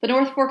The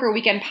North Forker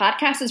Weekend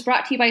Podcast is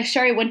brought to you by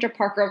Sherry Winter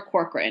Parker of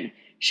Corcoran.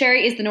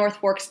 Sherry is the North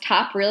Fork's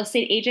top real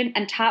estate agent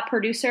and top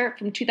producer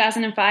from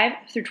 2005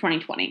 through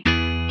 2020.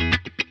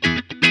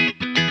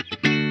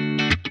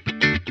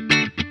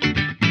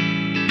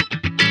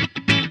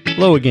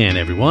 Hello again,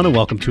 everyone, and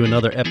welcome to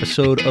another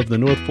episode of the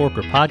North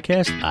Forker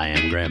Podcast. I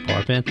am Grant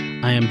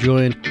Parpan. I am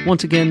joined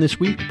once again this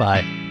week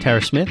by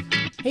Tara Smith.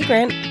 Hey,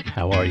 Grant.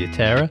 How are you,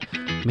 Tara?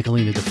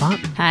 Michelina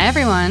DeFont. Hi,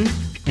 everyone.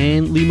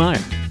 And Lee Meyer.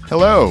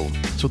 Hello.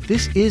 So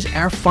this is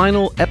our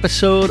final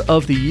episode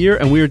of the year,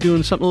 and we are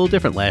doing something a little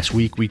different. Last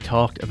week, we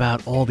talked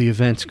about all the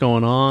events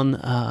going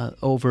on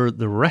over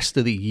the rest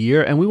of the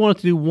year, and we wanted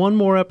to do one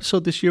more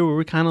episode this year where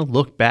we kind of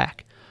look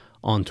back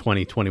on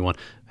 2021.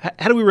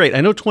 How do we rate?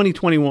 I know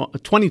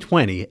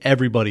 2020,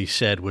 everybody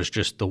said was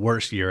just the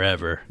worst year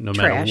ever, no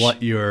Trash. matter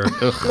what your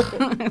Throw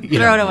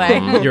it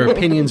away. your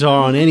opinions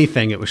are on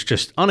anything. It was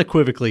just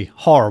unequivocally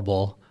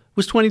horrible.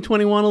 Was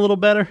 2021 a little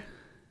better?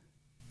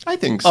 I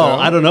think so. Oh,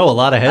 I don't know. A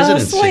lot of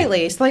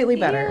hesitancy. Slightly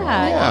better.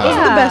 Yeah. It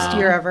wasn't the best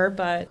year ever,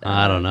 but...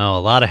 I don't know. A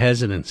lot of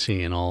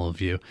hesitancy in all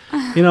of you.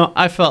 You know,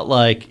 I felt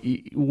like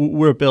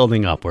we're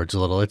building upwards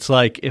a little. It's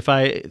like if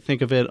I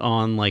think of it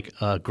on like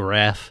a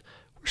graph,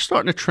 we're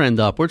starting to trend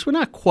upwards. We're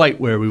not quite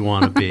where we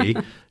want to be.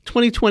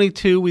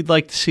 2022, we'd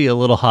like to see a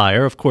little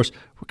higher. Of course,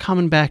 we're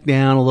coming back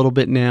down a little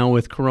bit now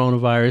with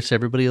coronavirus.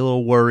 Everybody a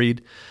little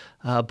worried.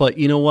 But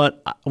you know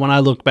what? When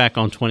I look back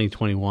on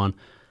 2021,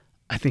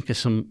 I think of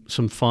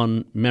some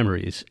fun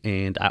memories.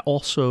 And I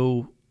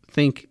also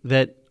think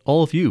that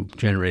all of you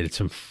generated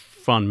some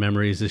fun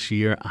memories this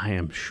year, I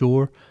am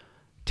sure.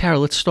 Tara,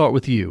 let's start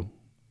with you.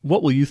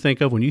 What will you think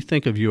of when you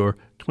think of your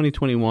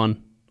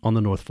 2021 on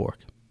the North Fork?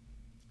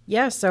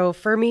 Yeah, so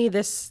for me,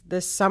 this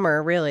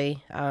summer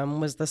really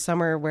was the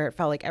summer where it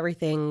felt like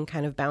everything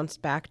kind of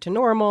bounced back to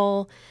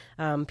normal.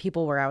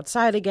 People were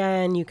outside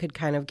again. You could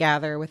kind of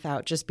gather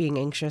without just being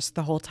anxious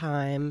the whole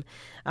time.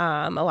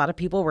 A lot of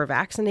people were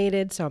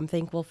vaccinated, so I'm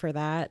thankful for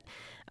that.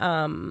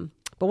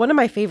 But one of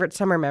my favorite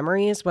summer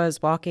memories was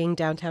walking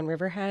downtown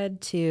Riverhead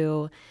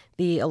to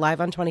the Alive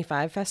on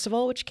 25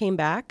 festival, which came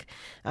back.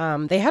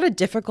 They had a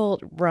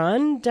difficult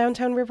run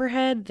downtown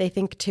Riverhead. They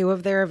think 2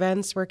 of their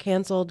events were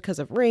canceled because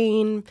of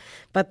rain,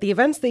 but the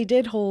events they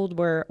did hold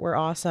were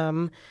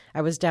awesome.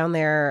 I was down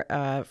there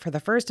for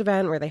the first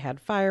event where they had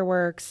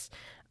fireworks.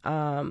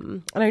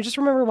 And I just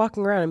remember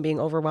walking around and being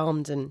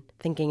overwhelmed and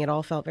thinking it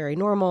all felt very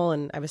normal,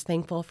 and I was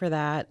thankful for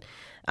that.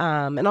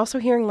 And also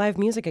hearing live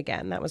music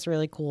again. That was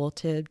really cool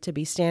to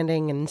be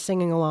standing and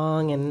singing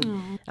along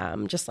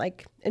and just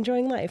like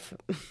enjoying life.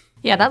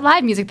 Yeah, that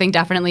live music thing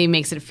definitely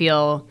makes it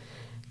feel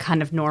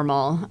kind of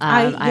normal.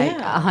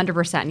 I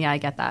 100%. Yeah, I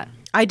get that.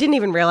 I didn't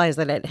even realize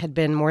that it had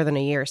been more than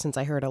a year since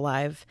I heard a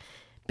live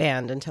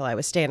band until I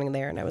was standing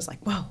there and I was like,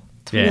 whoa,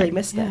 I really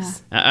missed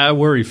this. I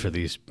worry for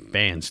these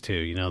bands too,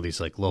 you know,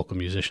 these like local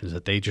musicians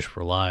that they just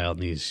rely on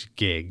these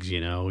gigs, you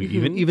know,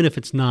 even if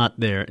it's not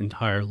their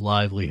entire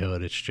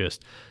livelihood,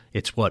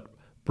 it's what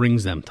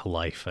brings them to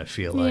life, I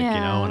feel like, you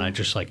know, and I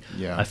just like,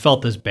 I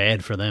felt as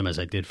bad for them as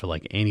I did for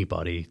like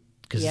anybody,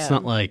 because it's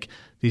not like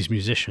these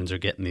musicians are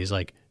getting these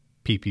like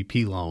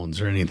PPP loans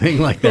or anything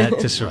like that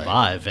to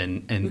survive,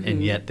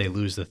 and yet they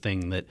lose the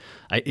thing that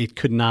it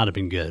could not have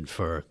been good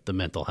for the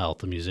mental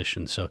health of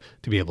musicians. So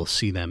to be able to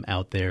see them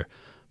out there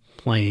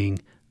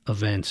playing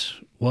events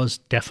was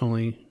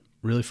definitely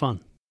really fun.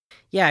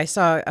 Yeah, I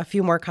saw a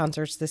few more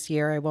concerts this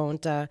year. I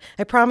won't. I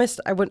promised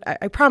I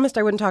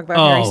wouldn't talk about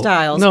Harry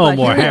Styles. No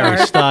more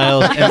Harry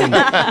Styles. And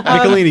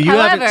Michelina, you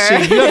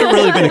haven't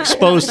really been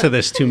exposed to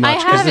this too much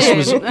because this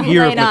was a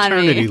year of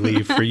maternity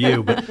leave for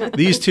you. But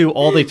these two,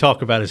 all they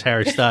talk about is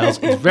Harry Styles.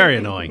 It's very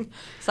annoying.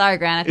 Sorry,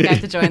 Grant. I think I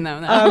have to join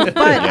them. But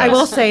I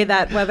will say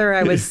that whether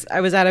I was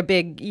at a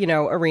big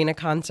arena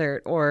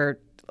concert or,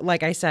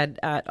 like I said,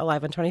 at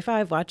Alive on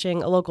 25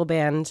 watching a local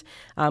band,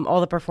 all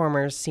the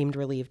performers seemed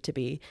relieved to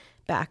be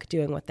back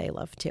doing what they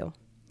love too.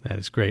 That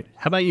is great.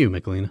 How about you,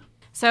 Michelina?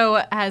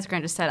 So as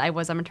Grant just said, I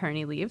was on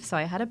maternity leave, so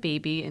I had a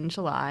baby in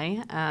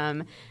July.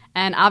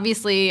 And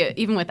obviously,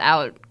 even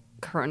without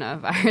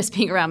coronavirus,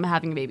 being around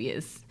having a baby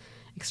is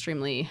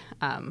extremely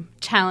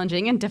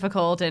challenging and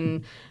difficult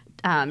and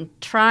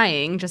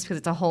trying just because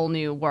it's a whole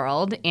new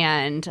world.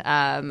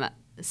 And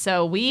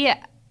so we,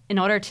 in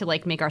order to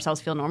like make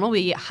ourselves feel normal,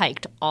 we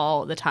hiked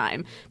all the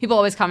time. People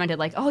always commented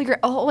like, "Oh, you're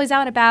always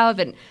out and about,"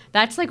 and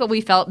that's like what we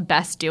felt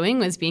best doing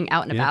was being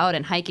out and about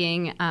and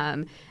hiking.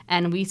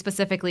 And we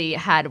specifically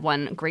had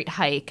one great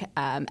hike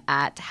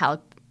at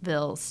Halleck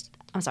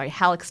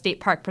State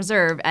Park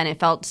Preserve, and it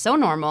felt so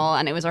normal.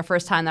 And it was our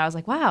first time that I was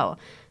like, "Wow,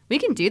 we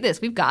can do this.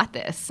 We've got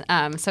this."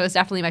 So it's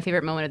definitely my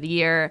favorite moment of the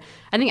year.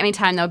 I think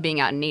anytime though being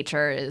out in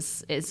nature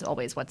is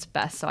always what's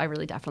best. So I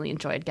really definitely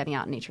enjoyed getting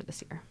out in nature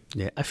this year.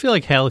 Yeah, I feel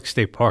like Halleck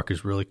State Park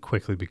has really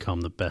quickly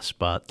become the best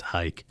spot to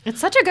hike. It's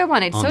such a good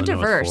one. It's so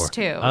diverse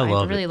too.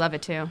 I really love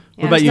it too. Yeah.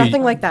 What about you?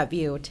 Nothing like that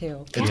view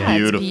too. It's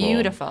beautiful. It's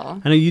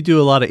beautiful. I know you do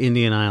a lot of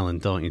Indian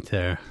Island, don't you,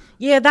 Tara?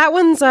 Yeah, that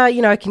one's,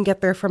 I can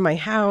get there from my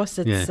house.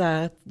 It's,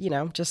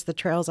 just the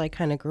trails I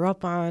kind of grew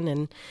up on.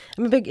 And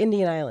I'm a big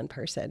Indian Island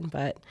person,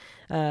 but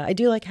I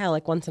do like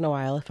Halleck once in a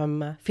while if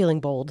I'm feeling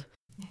bold.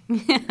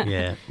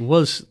 Yeah,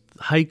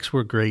 hikes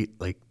were great.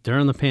 Like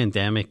during the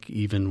pandemic,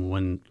 even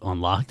when on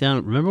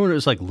lockdown, remember when it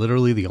was like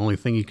literally the only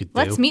thing you could do?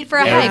 Let's meet for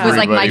a hike was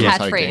like my Everybody was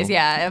catchphrase. hiking.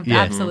 Yeah, Yeah.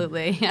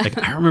 absolutely. Yeah. Like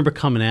I remember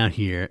coming out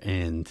here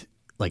and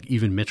like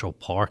even Mitchell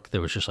Park,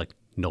 there was just like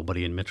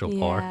nobody in Mitchell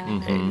Park.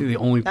 And the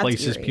only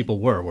places eerie. people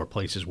were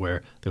places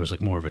where there was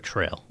like more of a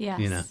trail. Yes.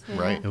 You know,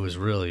 Right. It was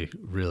really,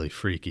 really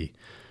freaky.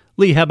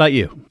 Lee, how about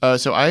you?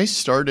 So I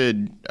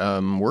started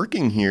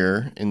working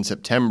here in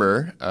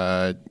September,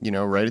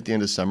 right at the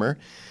end of summer.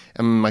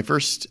 And my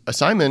first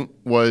assignment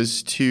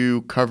was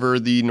to cover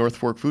the North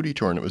Fork Foodie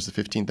Tour, and it was the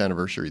 15th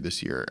anniversary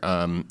this year.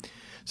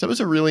 So it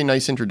was a really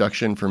nice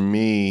introduction for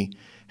me,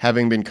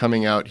 having been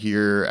coming out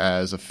here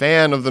as a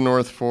fan of the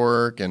North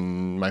Fork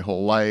and my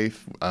whole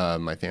life.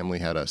 My family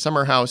had a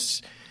summer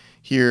house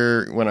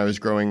here when I was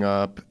growing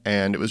up,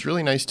 and it was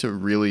really nice to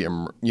really,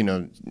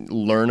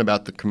 learn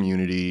about the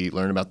community,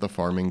 learn about the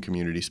farming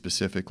community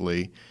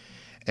specifically,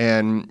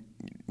 and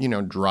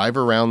drive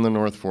around the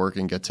North Fork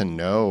and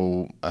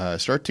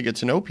start to get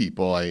to know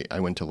people. I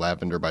went to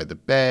Lavender by the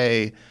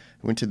Bay.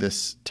 I went to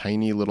this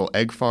tiny little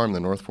egg farm, the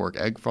North Fork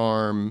Egg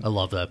Farm. I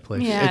love that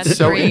place. Yeah, It's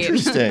so great.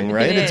 interesting,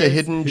 right? It's a is.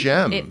 hidden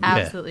gem. It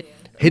absolutely is.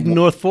 Hidden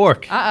North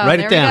Fork. Write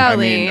there it we down. go,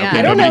 Lee. Yeah. okay,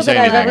 I don't know nobody say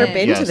that I've anything. ever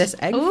been Yes. to this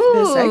egg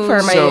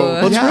farm. So-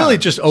 Well, it's Yeah. really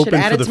just open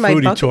add for it the to my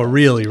foodie bucket tour, list.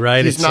 really,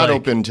 right? It's not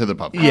open to the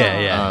public.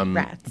 Yeah.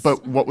 Rats.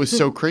 But what was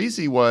so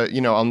crazy was,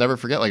 I'll never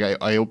forget, like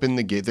I opened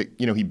the gate,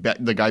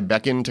 the guy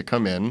beckoned to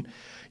come in.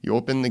 You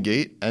open the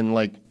gate and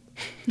like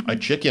a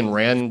chicken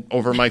ran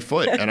over my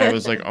foot. And I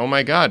was like, oh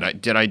my God,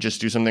 did I just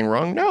do something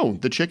wrong? No,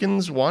 the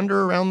chickens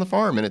wander around the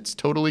farm and it's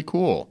totally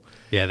cool.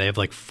 Yeah, they have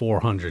like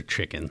 400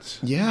 chickens.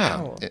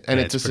 Yeah. Wow. And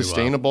Yeah, it's a it's pretty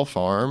sustainable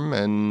farm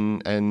it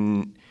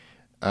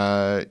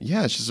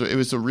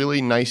was a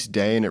really nice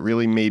day, and it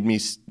really made me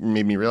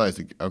realize,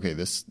 like, okay,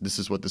 this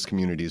is what this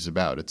community is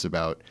about. It's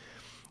about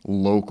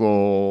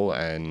local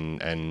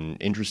and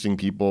interesting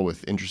people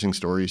with interesting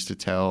stories to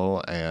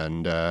tell,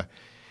 and I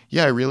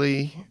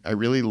really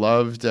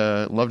loved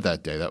that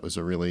day. It was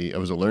a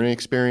learning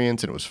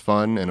experience, and it was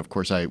fun. And of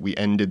course, we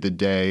ended the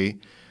day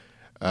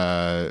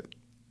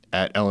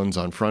at Ellen's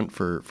on Front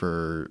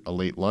for a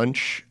late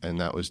lunch, and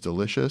that was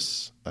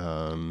delicious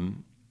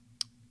in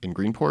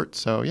Greenport.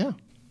 So yeah.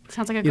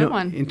 Sounds like a good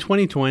one. In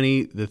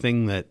 2020,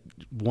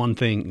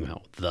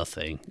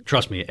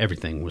 trust me,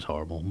 everything was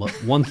horrible. But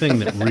one thing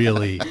that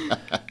really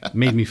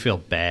made me feel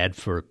bad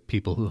for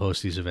people who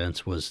host these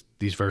events was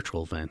these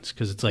virtual events.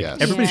 Because it's like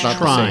Yes. everybody's It's not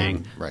the trying.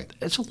 same. Right.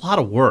 It's a lot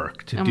of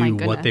work to Oh my do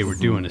what they were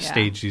goodness. doing, to Yeah.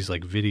 stage these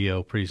like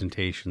video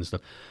presentations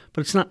stuff.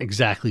 But it's not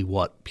exactly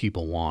what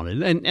people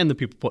wanted. And the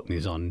people putting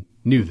these on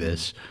knew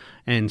this.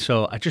 And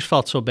so I just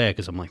felt so bad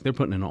because I'm like, they're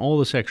putting in all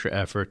this extra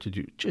effort to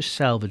just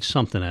salvage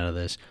something out of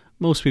this.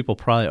 Most people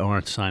probably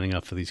aren't signing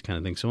up for these kind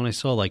of things. So when I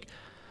saw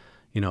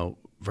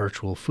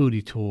virtual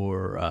foodie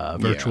tour,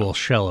 virtual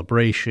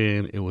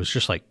celebration, it was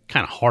just like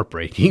kind of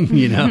heartbreaking,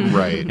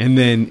 Right. And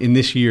then in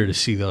this year to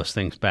see those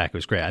things back, it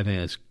was great. I think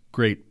it's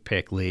great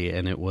pick, Lee,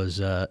 and it was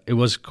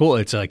cool.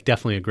 It's like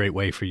definitely a great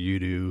way for you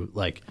to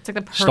like It's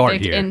like the start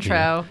perfect here,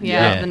 intro.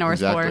 Yeah, of the North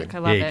exactly. Fork. I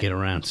love you it. get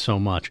around so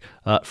much.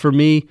 For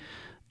me,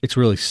 it's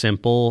really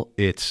simple.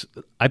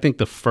 I think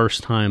the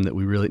first time that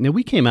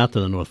we came out to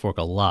the North Fork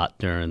a lot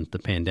during the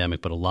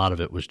pandemic, but a lot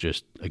of it was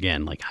just,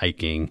 again, like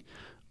hiking,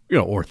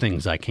 or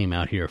things I came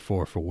out here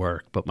for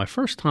work. But my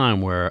first time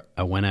where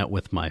I went out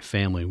with my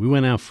family, we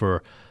went out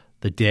for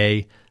the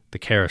day the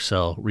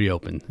carousel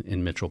reopened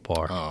in Mitchell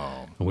Park.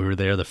 Oh. And we were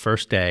there the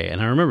first day. And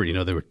I remember,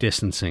 they were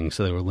distancing,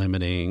 so they were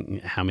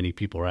limiting how many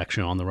people were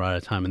actually on the ride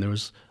at a time. And there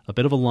was a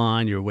bit of a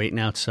line. You were waiting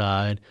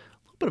outside.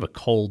 Bit of a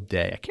cold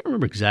day. I can't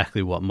remember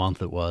exactly what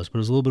month it was, but it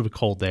was a little bit of a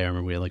cold day. I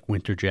remember we had like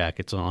winter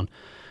jackets on,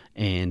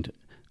 and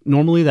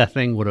normally that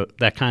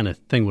kind of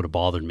thing would have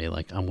bothered me.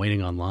 Like, I'm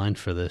waiting online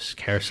for this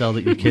carousel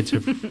that you kids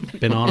have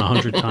been on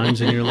 100 times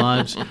in your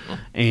lives,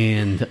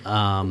 and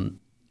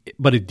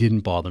but it didn't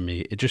bother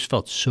me. It just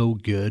felt so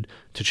good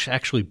to just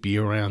actually be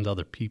around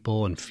other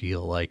people and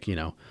feel like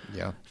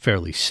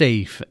fairly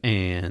safe,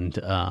 and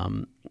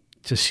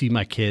to see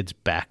my kids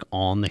back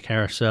on the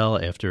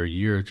carousel after a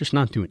year just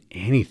not doing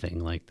anything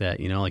like that.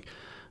 Like,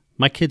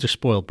 my kids are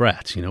spoiled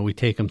brats. We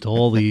take them to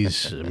all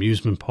these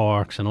amusement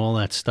parks and all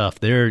that stuff.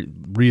 They're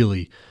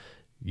really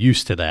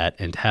used to that,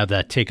 and to have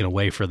that taken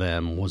away for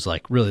them was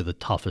like really the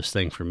toughest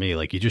thing for me.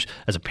 Like,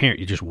 as a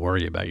parent, you just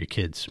worry about your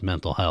kids'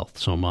 mental health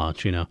so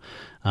much,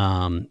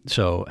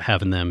 so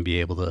having them be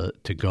able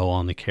to go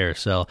on the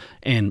carousel,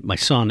 and my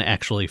son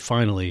actually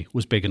finally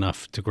was big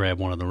enough to grab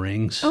one of the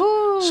rings.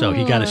 So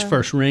he got his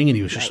first ring, and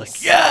he was just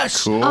like,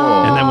 yes! Cool.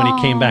 And then when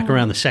he came back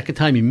around the second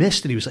time, he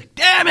missed it. He was like,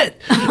 damn it!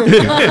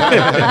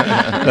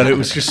 But it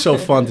was just so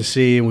fun to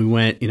see. And we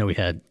went, we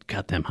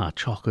got them hot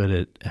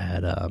chocolate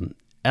at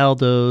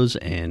Aldo's,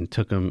 and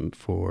took them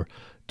for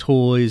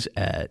toys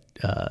at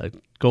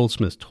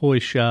Goldsmith's Toy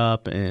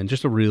Shop, and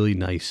just a really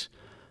nice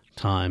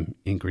time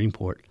in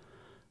Greenport.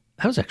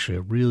 That was actually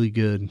a really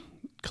good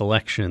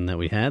collection that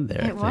we had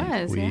there. It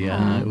was, We,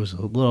 yeah. it was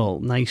a little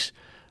nice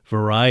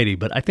variety,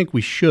 but I think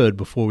we should,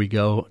 before we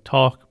go,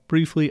 talk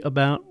briefly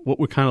about what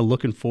we're kind of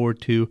looking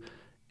forward to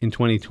in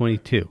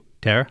 2022.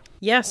 Tara?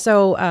 Yeah,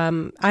 so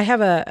I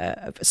have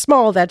a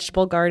small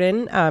vegetable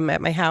garden at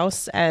my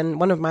house, and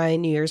one of my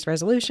New Year's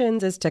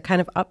resolutions is to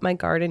kind of up my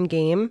garden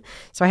game.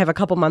 So I have a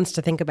couple months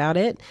to think about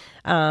it.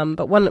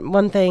 But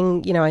one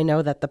thing, I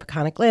know that the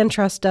Peconic Land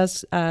Trust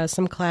does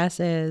some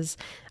classes.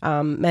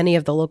 Many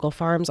of the local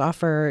farms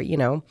offer,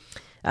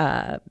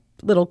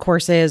 little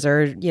courses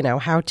or,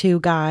 how-to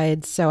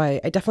guides. So I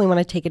definitely want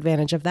to take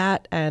advantage of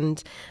that.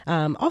 And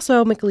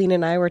also, Michelina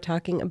and I were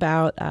talking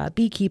about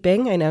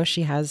beekeeping. I know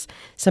she has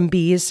some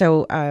bees,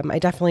 so I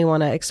definitely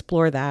want to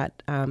explore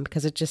that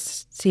because it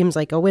just seems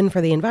like a win for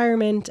the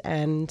environment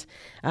and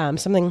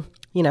something,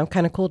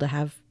 kind of cool to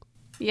have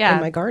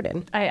in my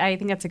garden. I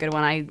think that's a good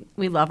one.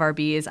 We love our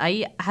bees.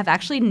 I have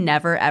actually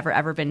never,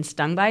 ever been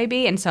stung by a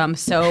bee. And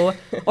so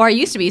or I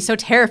used to be so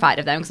terrified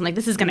of them because I'm like,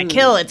 this is going to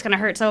kill. It's going to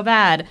hurt so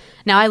bad.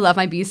 Now I love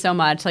my bees so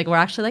much. Like, we're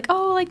actually like,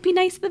 oh, like, be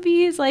nice to the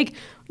bees. Like,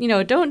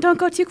 don't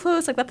go too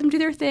close. Like, let them do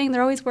their thing.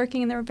 They're always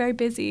working and they're very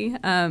busy.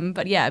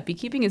 But yeah,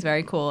 beekeeping is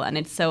very cool. And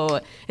it's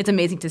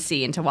amazing to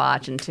see and to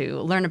watch and to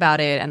learn about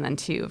it. And then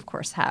to, of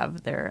course,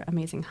 have their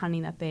amazing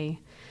honey that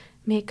they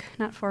make,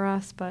 not for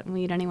us, but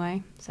we eat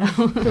anyway. So,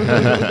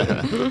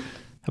 How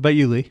about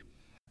you, Lee?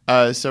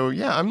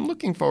 I'm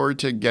looking forward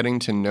to getting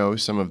to know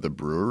some of the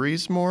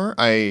breweries more.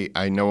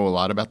 I know a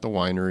lot about the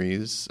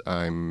wineries.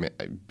 I'm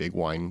a big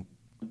wine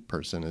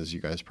person, as you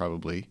guys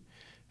probably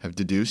have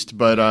deduced.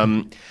 But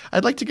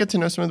I'd like to get to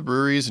know some of the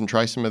breweries and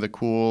try some of the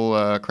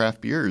cool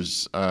craft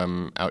beers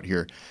out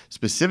here.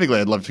 Specifically,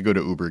 I'd love to go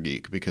to Uber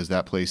Geek because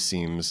that place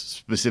seems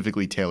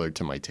specifically tailored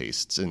to my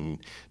tastes in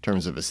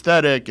terms of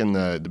aesthetic and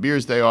the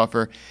beers they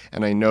offer.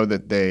 And I know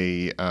that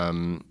they,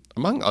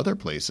 among other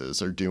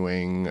places, are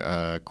doing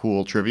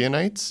cool trivia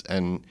nights.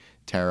 And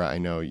Tara, I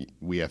know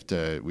we've got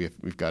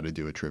to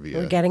do a trivia.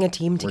 We're getting a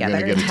team together.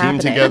 We're going to get a team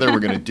together. We're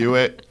going to do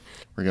it.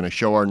 We're going to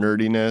show our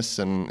nerdiness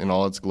in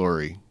all its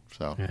glory.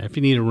 So. Yeah, if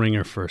you need a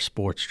ringer for a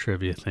sports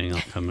trivia thing,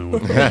 I'll come in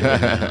with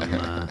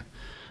it.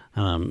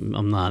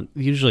 I'm not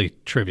usually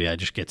trivia. I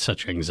just get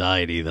such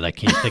anxiety that I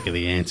can't think of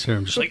the answer.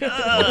 I'm just like, you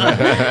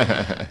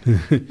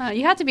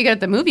have to be good at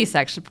the movie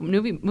section,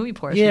 movie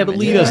portion. yeah, of but it,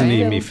 Lee too, doesn't right?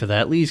 need me for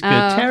that. Lee's good.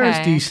 Oh, Tara's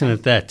okay. decent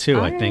at that too.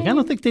 All I think. right. I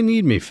don't think they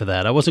need me for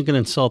that. I wasn't going to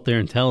insult their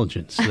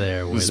intelligence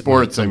there. The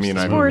sports, I mean,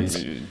 I'm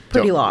Sports,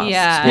 pretty lost.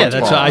 Yeah. Yeah,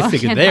 that's what I balls.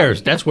 think of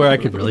theirs. That's where I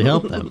could really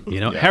help them.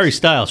 Harry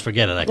Styles,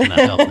 forget it. I cannot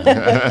help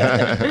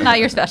them. Not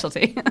your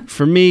specialty.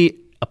 For me,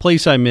 a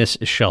place I miss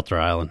is Shelter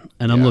Island,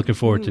 and I'm looking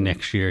forward to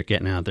next year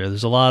getting out there.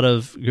 There's a lot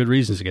of good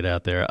reasons to get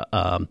out there.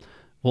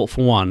 Well,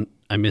 for one,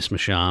 I miss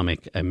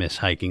Mishamik. I miss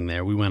hiking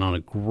there. We went on a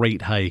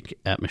great hike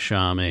at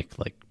Mishamik,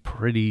 like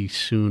pretty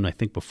soon, I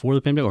think before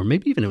the pandemic, or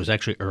maybe even it was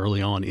actually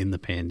early on in the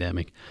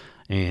pandemic,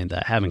 and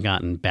I haven't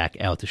gotten back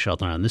out to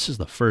Shelter Island. This is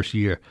the first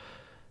year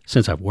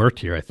since I've worked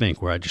here, I think,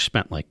 where I just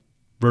spent like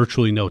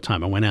virtually no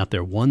time. I went out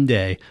there one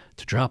day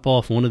to drop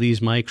off one of these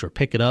mics or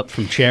pick it up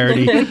from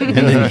charity and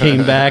then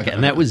came back,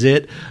 and that was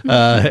it.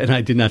 And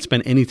I did not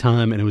spend any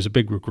time, and it was a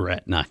big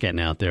regret not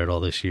getting out there at all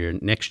this year.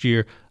 Next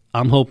year,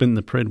 I'm hoping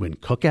the Pridwin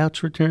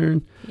Cookouts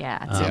return.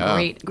 Yeah, it's a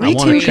Me great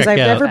wanna too, check because I've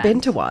out- never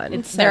been to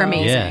one. They're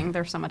amazing. Yeah.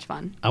 They're so much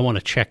fun. I want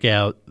to check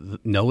out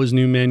Noah's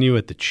new menu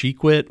at the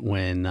Cheekwit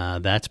when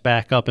that's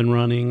back up and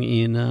running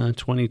in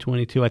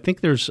 2022. I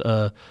think it's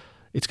going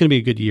to be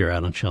a good year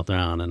out on Shelter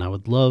Island, and I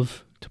would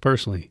love to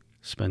personally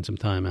spend some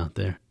time out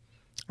there.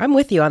 I'm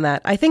with you on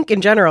that. I think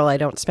in general, I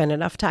don't spend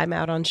enough time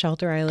out on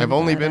Shelter Island. I've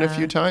only but, been a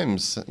few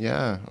times.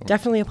 Yeah,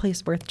 Definitely a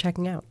place worth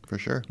checking out. for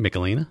sure.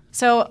 Michelina?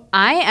 So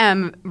I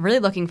am really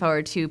looking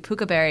forward to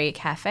Pukaberry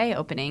Cafe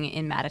opening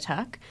in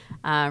Mattituck,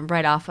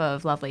 right off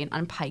of Lovely and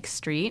on Pike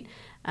Street.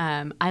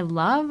 I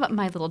love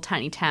my little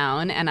tiny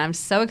town, and I'm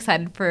so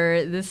excited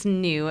for this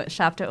new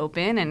shop to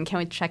open, and can't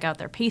wait to check out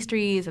their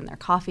pastries and their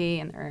coffee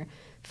and their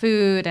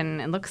food,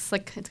 and it looks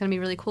like it's going to be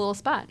a really cool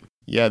spot.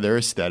 Yeah, their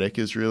aesthetic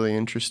is really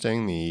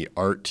interesting. The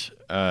art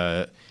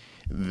that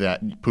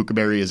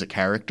Pukaberry is a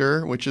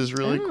character, which is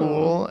really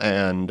cool,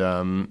 and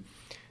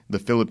the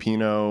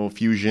Filipino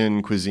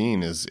fusion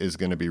cuisine is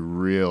going to be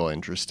real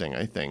interesting.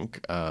 I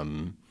think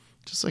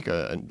just like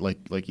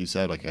like you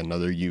said, like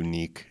another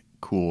unique,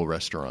 cool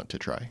restaurant to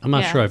try. I'm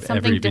not Yeah, sure I've ever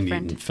something even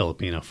different. eaten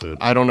Filipino food.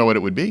 I don't know what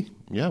it would be.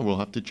 Yeah, we'll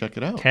have to check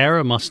it out.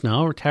 Tara must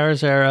know.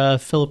 Tara's our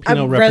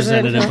Filipino I'm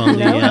representative on the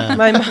No,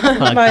 my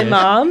podcast.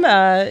 mom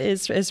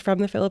is from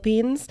the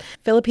Philippines.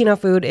 Filipino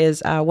food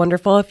is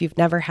wonderful if you've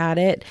never had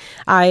it.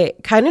 I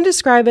kind of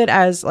describe it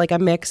as like a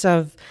mix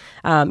of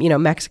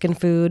Mexican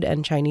food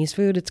and Chinese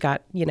food. It's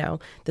got, the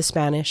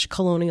Spanish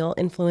colonial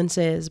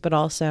influences, but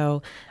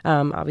also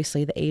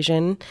obviously the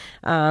Asian.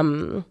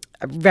 I'm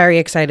very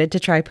excited to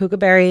try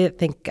Pukaberry. I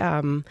think,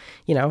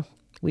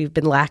 we've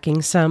been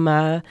lacking some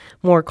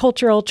more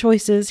cultural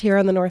choices here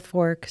on the North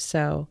Fork,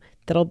 so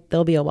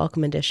they'll be a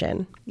welcome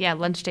addition. Yeah,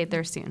 lunch date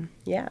there soon.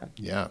 Yeah.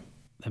 Yeah.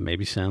 That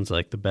maybe sounds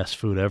like the best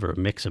food ever, a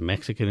mix of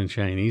Mexican and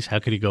Chinese. How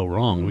could you go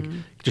wrong? We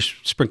could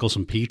just sprinkle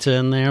some pizza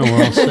in there.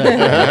 We're all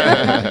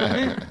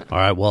set. All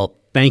right, well,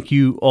 thank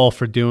you all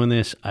for doing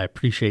this. I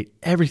appreciate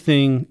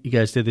everything you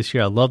guys did this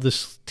year. I love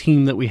this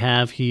team that we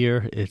have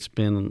here. It's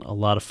been a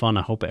lot of fun.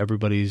 I hope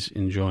everybody's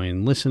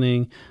enjoying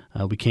listening.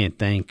 We can't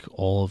thank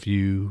all of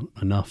you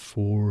enough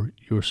for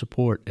your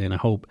support, and I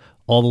hope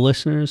all the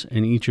listeners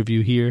and each of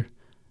you here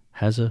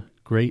has a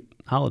great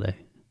holiday.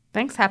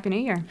 Thanks. Happy New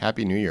Year.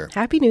 Happy New Year.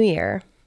 Happy New Year.